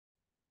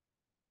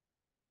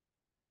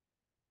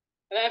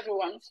Hello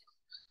everyone.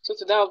 So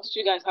today I'll teach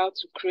you guys how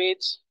to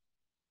create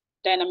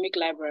dynamic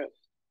library.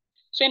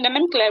 So in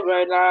dynamic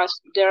library,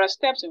 there are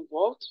steps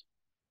involved.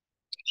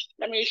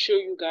 Let me show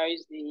you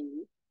guys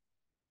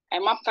I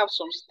mapped out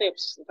some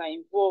steps that are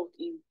involved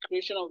in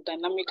creation of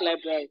dynamic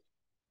library.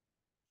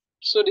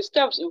 So the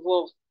steps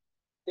involved,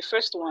 the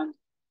first one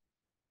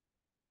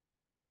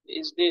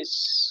is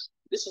this.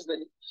 The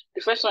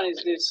first one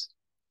is this.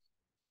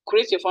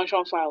 Create your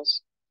function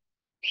files.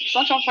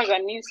 Function files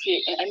I mean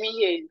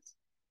here is,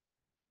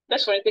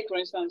 let's take for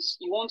instance,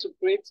 you want to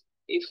create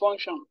a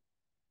function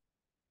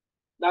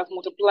that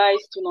multiplies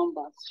two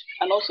numbers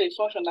and also a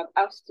function that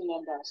adds two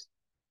numbers.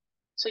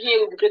 So here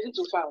we'll be creating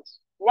two files.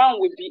 One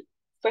will be,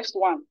 first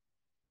one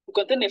will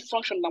contain a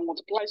function that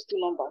multiplies two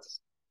numbers,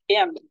 A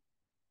and B.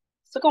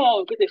 Second one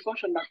will create a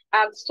function that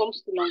adds some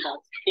two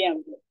numbers, A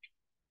and B.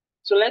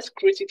 So let's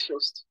create it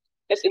first.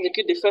 Let's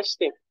execute the first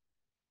step.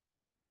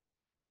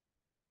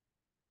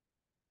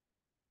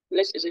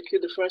 Let's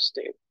execute the first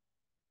step.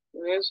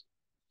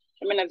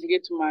 Let me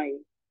navigate to my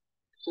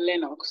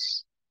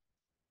Linux.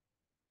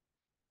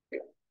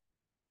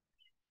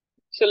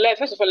 So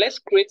first of all, let's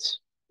create a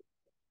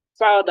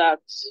file that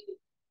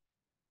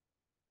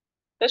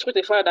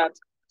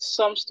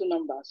sums two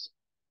numbers.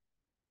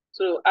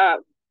 So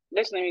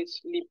let's name it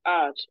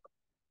libadd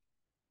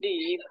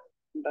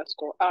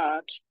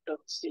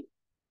lib_add.c.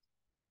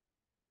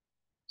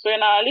 So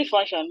in our lib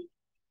function,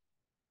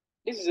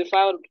 this is a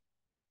file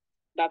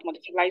that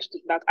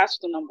adds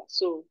two numbers.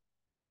 So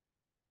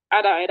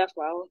add our header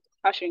file,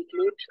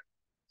 #include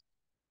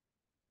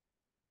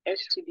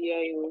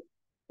stdio.h.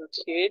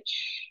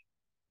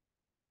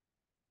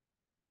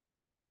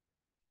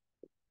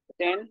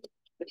 Then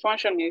the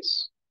function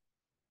is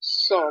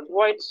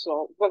void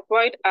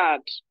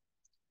add.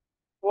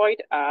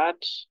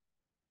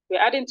 We're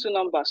adding two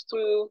numbers.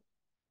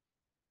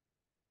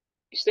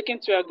 It's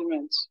taking two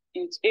arguments,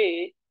 int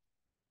A,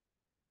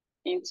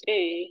 int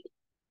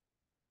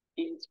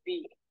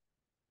B.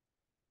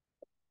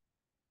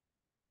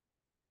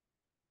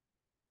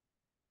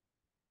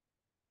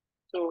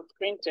 So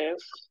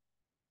printf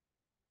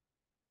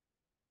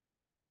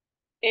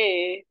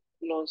A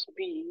plus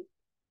B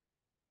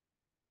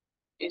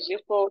is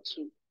equal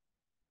to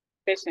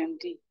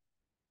 %d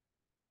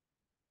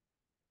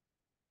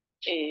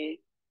A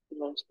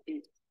plus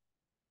B.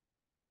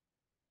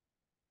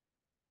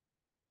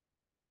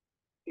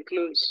 We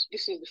close.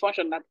 This is the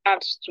function that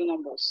adds two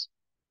numbers.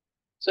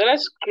 So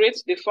let's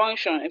create a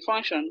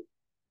function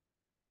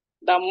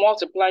that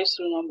multiplies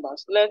two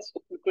numbers. Let's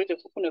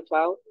open a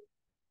file.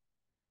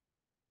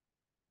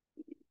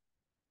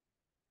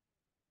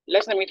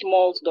 Let's name it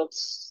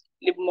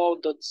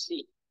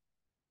libmult.c.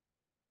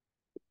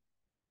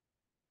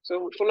 So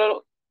we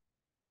follow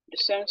the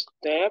same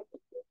step.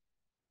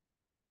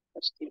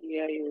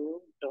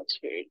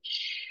 stdio.h.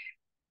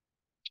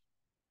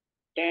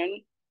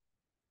 Then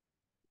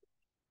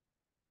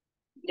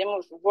we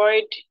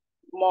void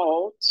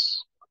mult,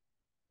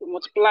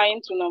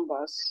 multiplying two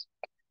numbers,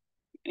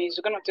 and it's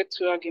going to take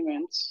two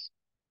arguments,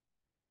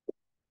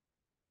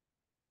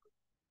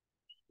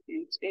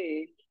 int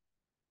A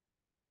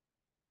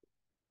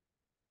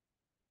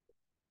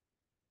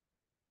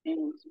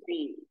and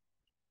B.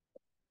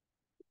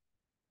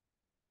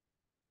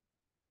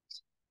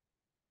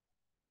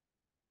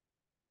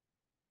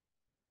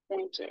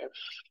 Printf.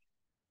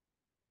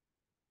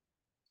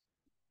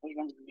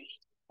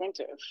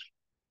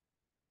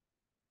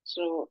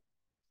 So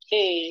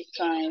A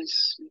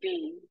times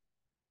B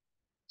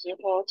is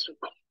equal to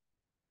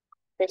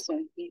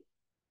 %B.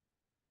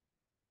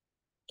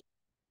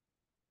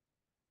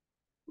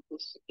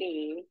 Is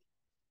A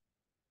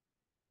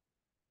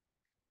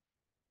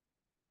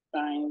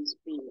times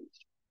B.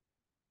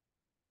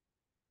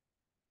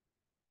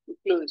 We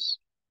close.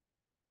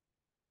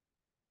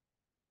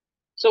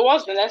 So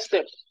what's the next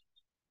step?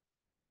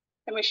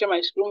 Let me share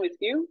my screen with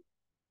you.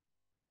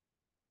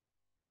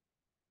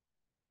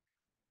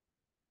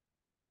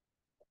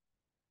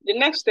 The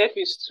next step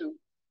is to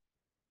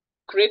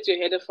create your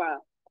header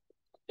file.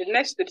 The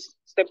next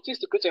step is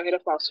to create your header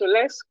file. So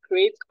let's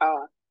create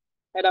our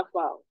header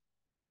file.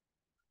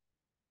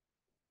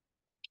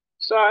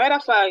 So our header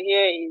file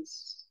here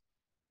is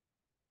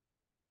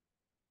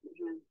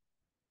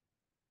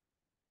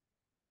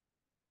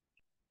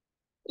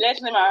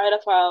let's name our header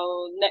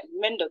file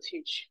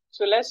main.h.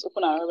 So let's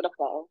open our header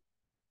file.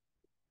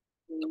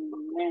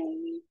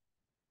 Main.h.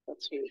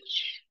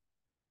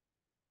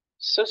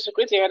 So to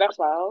create a header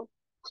file,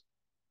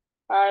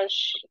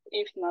 hash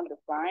if not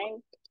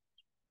defined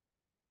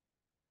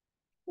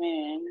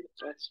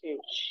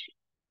main.h.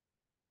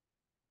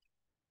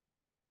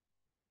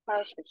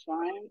 Hash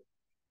define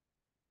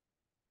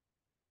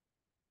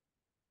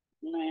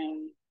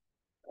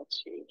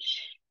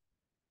main.h.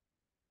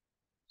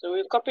 So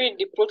we copied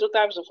the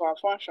prototypes of our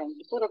function.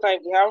 The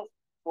prototype we have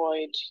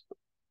void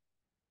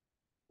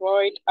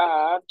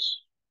add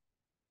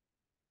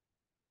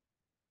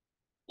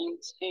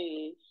int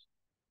A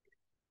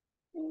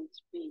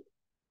int B.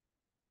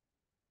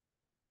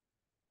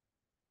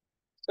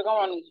 Second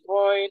one is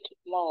void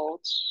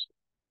mult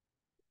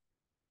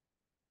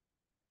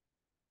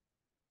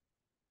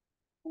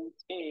and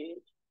A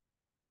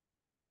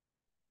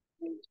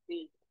and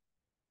B.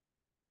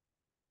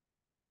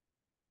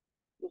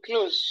 We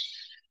close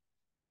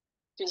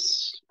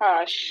this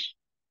hash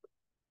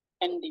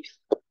and if.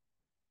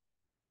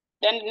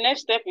 Then the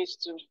next step is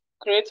to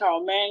create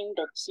our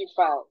main.c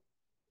file.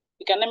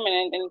 You can name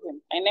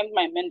anything. I named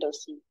my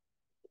main.c.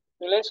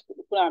 So let's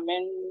put our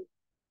main.c.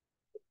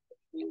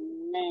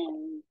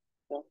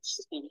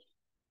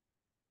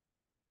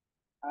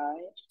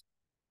 I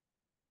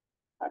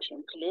hash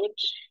include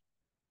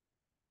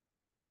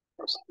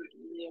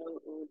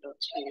stdio.h.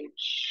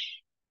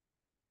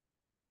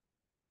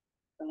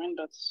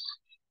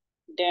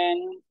 Then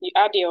you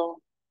add your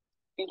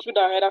include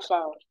our header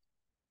file,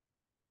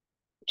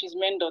 which is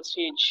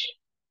main.ch.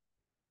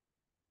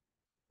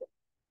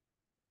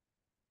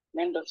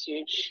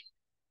 Main.ch.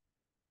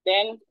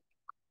 Then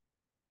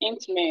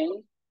int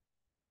main.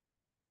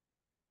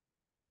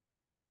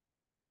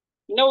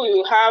 We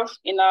will have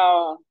in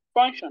our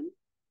function,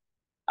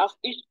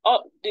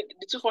 the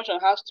two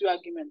functions have two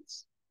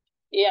arguments,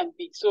 A and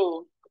B.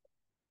 So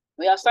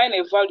we assign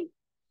a value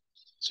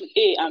to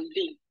A and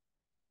B.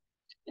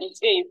 Int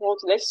A equal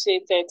to, let's say,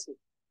 30.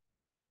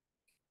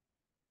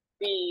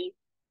 B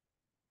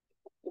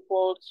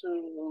equal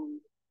to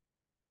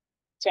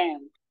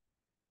 10.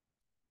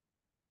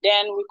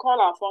 Then we call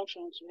our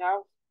functions. We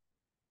have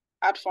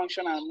add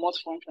function and mod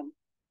function.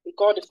 We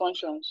call the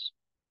functions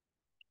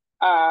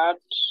add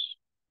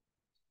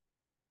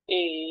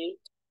A,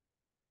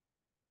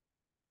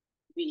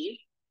 B,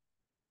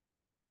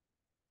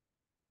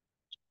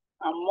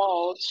 and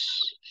mod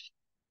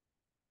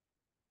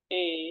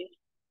A,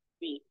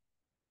 B.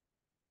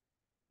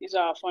 These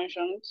are our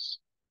functions.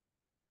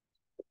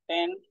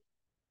 Then,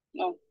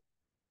 no.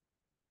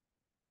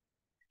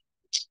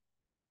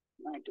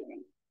 What am I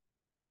doing?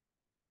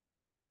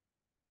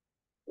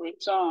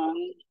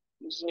 Return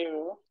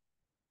 0,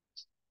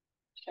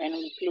 and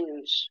we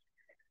close.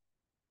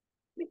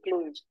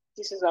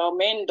 This is our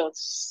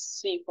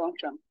main.c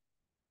function.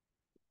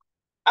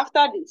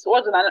 After this,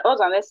 what's the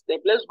next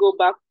step? Let's go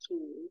back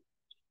to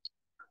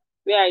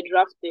where I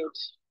drafted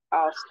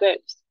our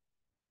steps.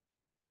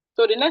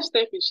 So the next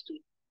step is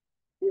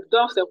we've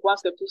done step 1,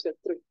 step 2, step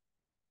 3.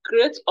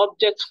 Create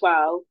object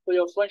file for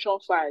your function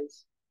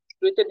files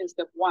created in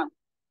step 1.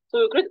 So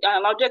we create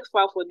an object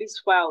file for these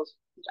files,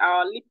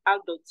 our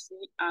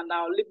libadd.c and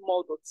our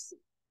libmod.c.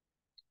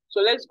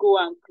 So let's go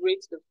and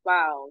create the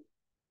file.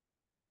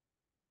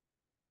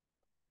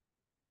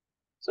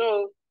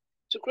 So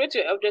to create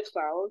your object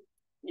file,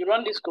 you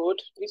run this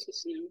code, -c,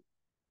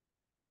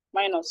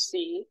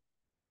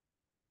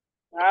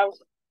 have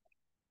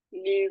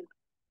libadd.c,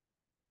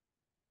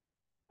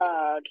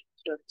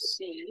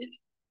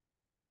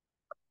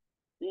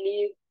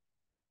 libmod.c.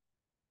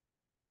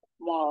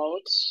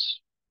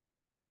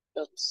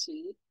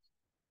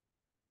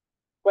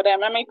 For the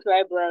dynamic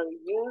library,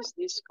 use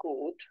this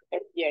code,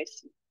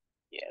 FDIC.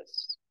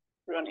 Yes,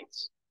 run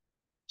it.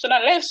 So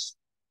now let's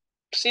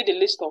see the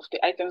list of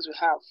the items we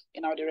have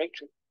in our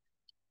directory.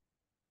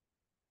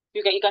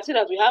 You can see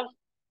that we have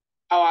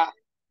our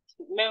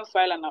main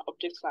file and our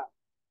object file.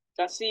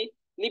 You can see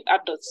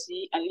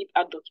libadd.c and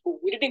libadd.o.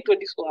 We didn't create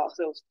this for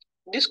ourselves.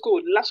 This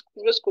code,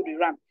 previous code we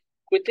ran,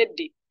 created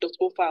the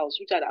 .o files,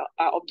 which are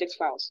our object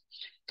files.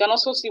 You can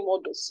also see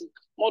mod.c.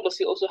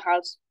 Mod.c also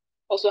has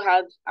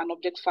an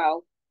object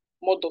file,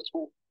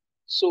 mod.o.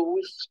 So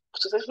we've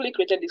successfully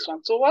created this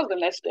one. So what's the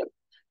next step?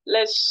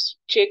 Let's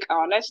check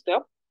our next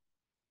step.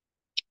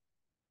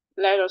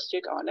 Let us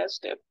check our next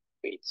step.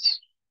 Wait.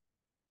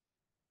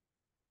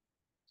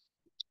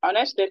 Our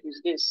next step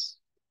is this.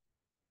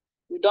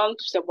 We've done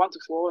step 1 to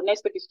 4. Next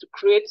step is to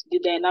create the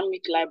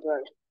dynamic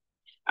library.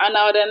 And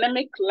our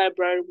dynamic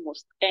library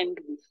must end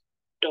with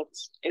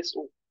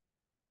 .so.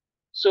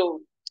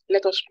 So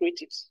let us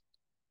create it.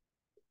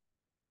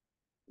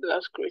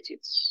 Let's create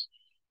it.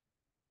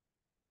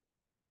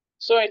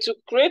 So to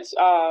create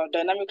our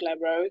dynamic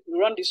library, we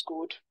run this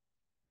code,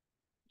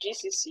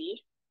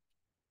 gcc.o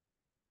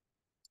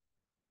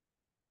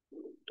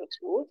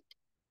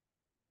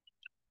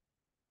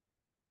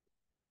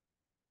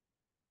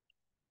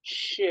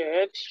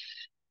shared.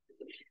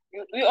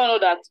 We all know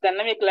that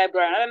dynamic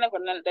library,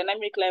 another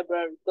dynamic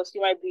library, because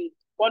you might be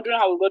wondering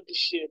how we got this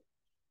shared.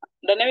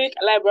 Dynamic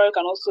library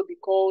can also be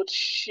called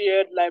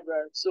shared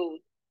library. So,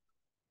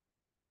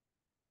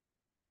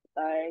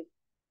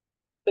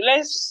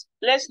 let's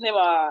name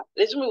our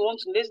let's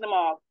name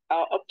our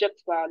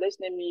object file. Let's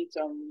name it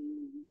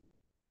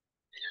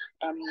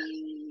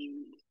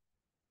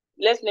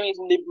let's name it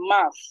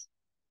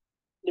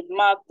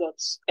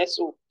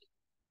libmath.so.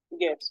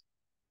 Get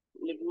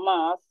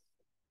libmath.so.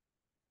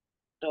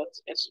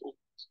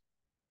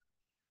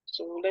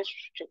 So let's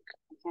check.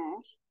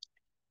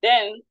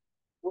 Then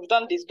we've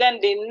done this. Then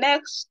the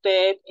next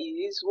step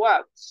is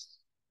what?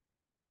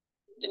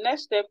 The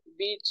next step would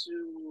be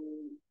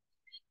to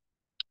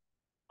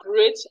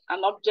create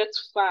an object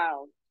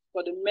file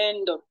for the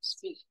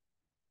main.c.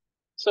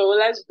 So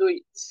let's do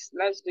it.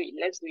 Let's do it.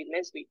 Let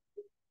me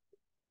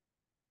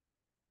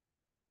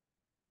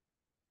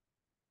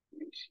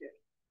share.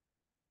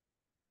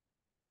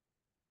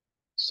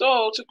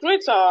 So to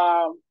create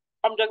our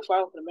object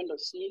file for the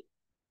main.c,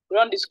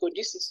 run this code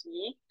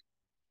gcc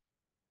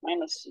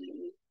 -c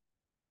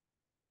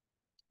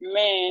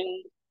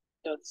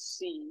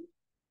main.c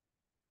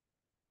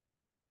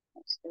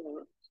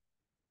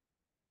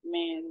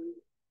main.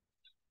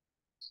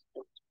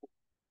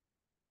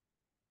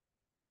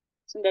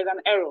 So there's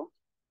an error.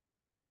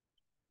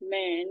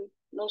 Main,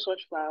 no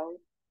such file.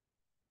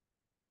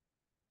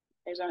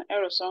 There's an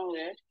error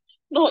somewhere.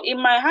 No,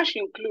 in my hash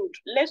include,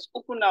 let's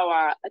open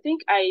our, I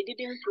think I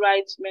didn't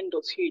write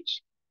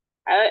main.h.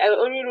 I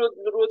only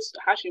wrote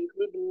hash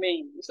include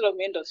main instead of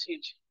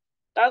main.h.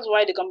 That's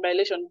why the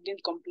compilation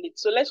didn't complete.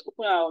 So let's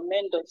open our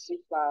main.c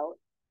file.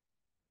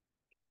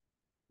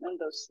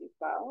 Main.c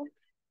file.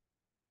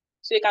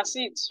 So you can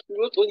see it. We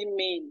wrote only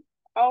main.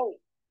 Oh,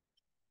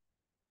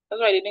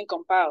 that's why I didn't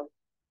compile.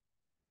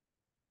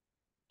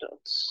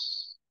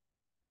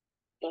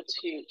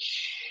 .h.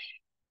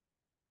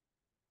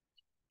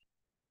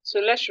 So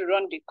let's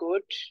run the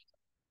code.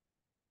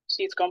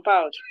 See, it's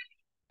compiled.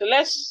 So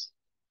let's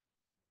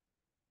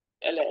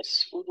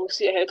ls. We will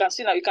see. You can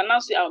see now. You can now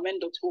see our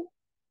main.o.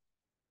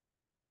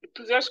 The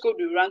previous code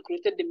we ran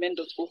created the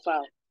main.o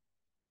file.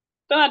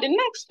 So now the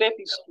next step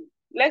is to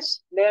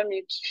let's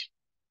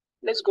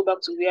go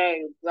back to where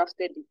I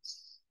drafted it.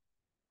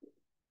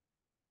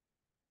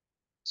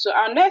 So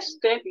our next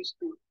step is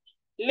to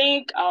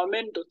link our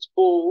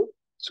main.o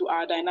to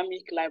our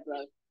dynamic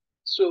library.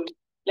 So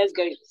let's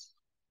get it.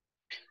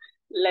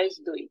 Let's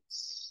do it.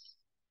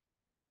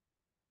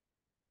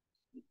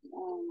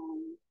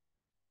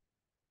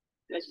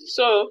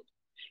 So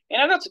in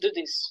order to do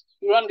this,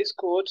 we run this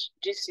code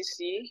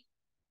gcc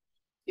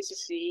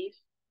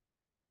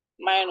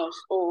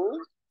 -o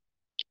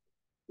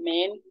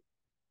main,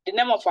 the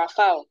name of our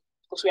file,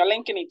 because we are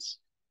linking it.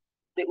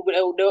 The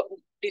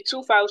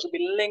two files will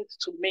be linked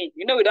to main.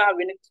 You know, we don't have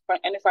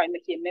any file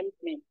here named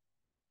main.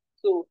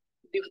 So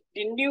the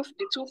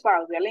two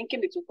files, we are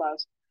linking the two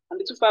files, and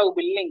the two files will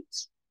be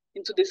linked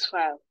into this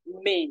file,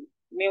 main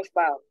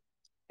file.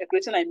 We're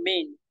creating a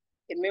main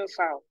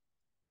file,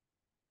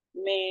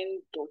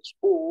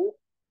 main.o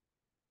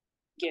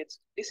get.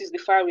 This is the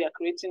file we are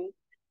creating.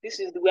 We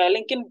are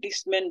linking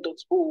this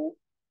main.o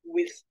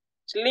with,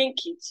 to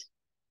link it,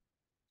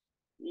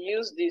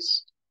 use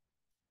this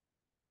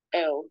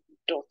L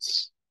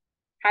dots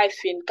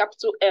hyphen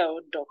capital L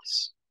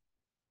dots.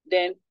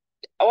 Then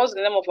what's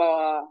the name of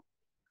our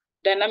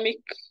dynamic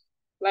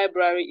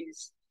library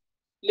is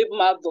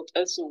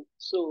libmath.so.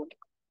 So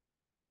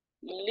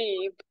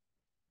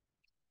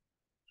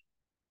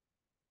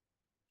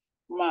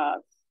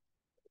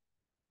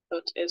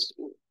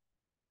libmath.so.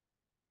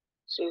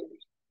 So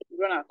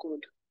run our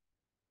code.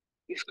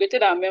 We've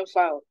created our main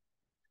file.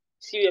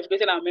 See, we have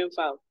created our main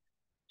file.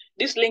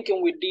 This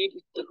linking we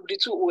did, the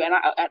two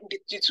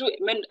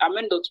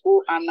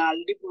main.o and our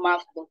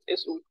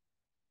libmath.so,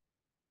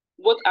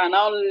 both are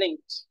now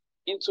linked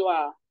into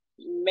our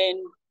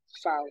main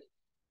file.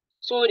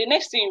 So the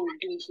next thing we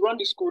do is run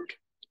this code.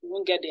 You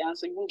won't get the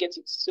answer, you won't get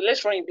it. So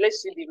let's run it,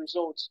 let's see the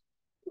results.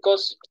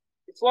 Because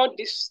before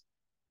this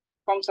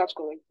comes out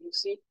correct, you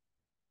see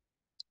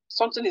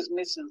something is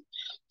missing.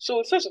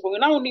 So first of all, we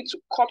now need to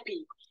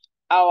copy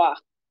our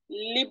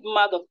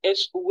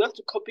libmath.so. We have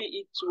to copy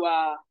it to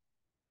our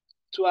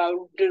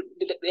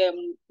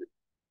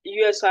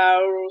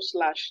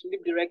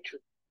usr/lib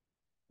directory.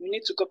 We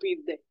need to copy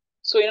it there.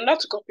 So in order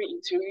to copy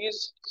it, you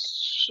use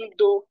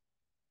sudo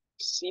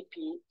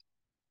cp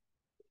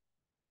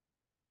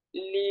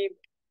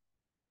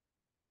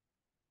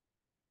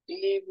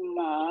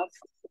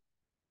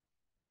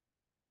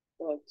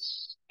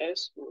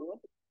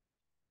libmath.so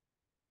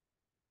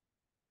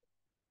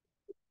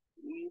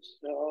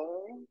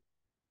user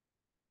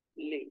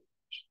lib.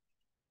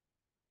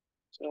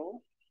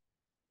 So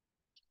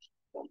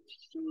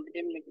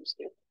didn't make a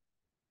mistake.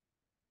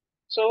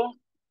 So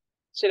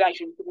say that I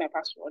should put my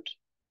password.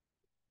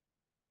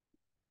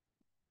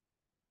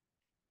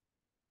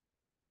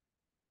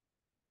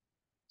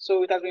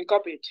 So it has been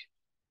copied.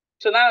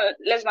 So now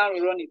let's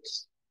run it.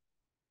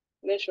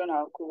 Let's run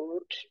our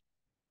code.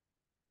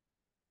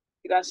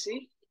 You can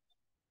see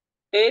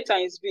A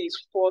times B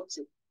is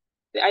 40.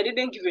 I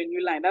didn't give a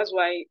new line. That's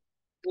why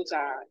both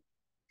are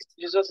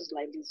results is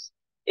like this.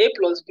 A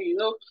plus B, you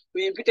know,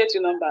 we inputted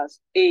two numbers.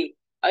 A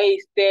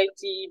is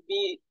 30,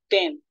 B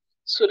 10.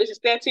 So this is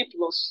 30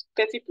 plus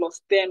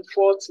 10,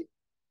 40.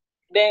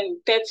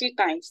 Then 30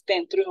 times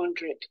 10,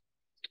 300.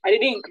 I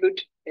didn't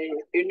include a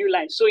new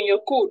line. So in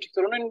your code, if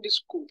you're running this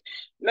code,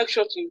 make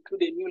sure to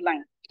include a new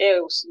line.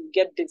 Else you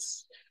get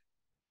this.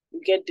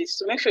 You get this.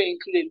 So make sure you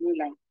include a new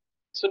line.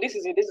 So this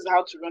is it. This is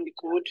how to run the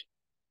code.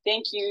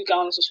 Thank you. You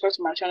can subscribe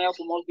to my channel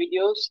for more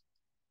videos.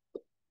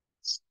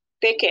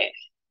 Take care.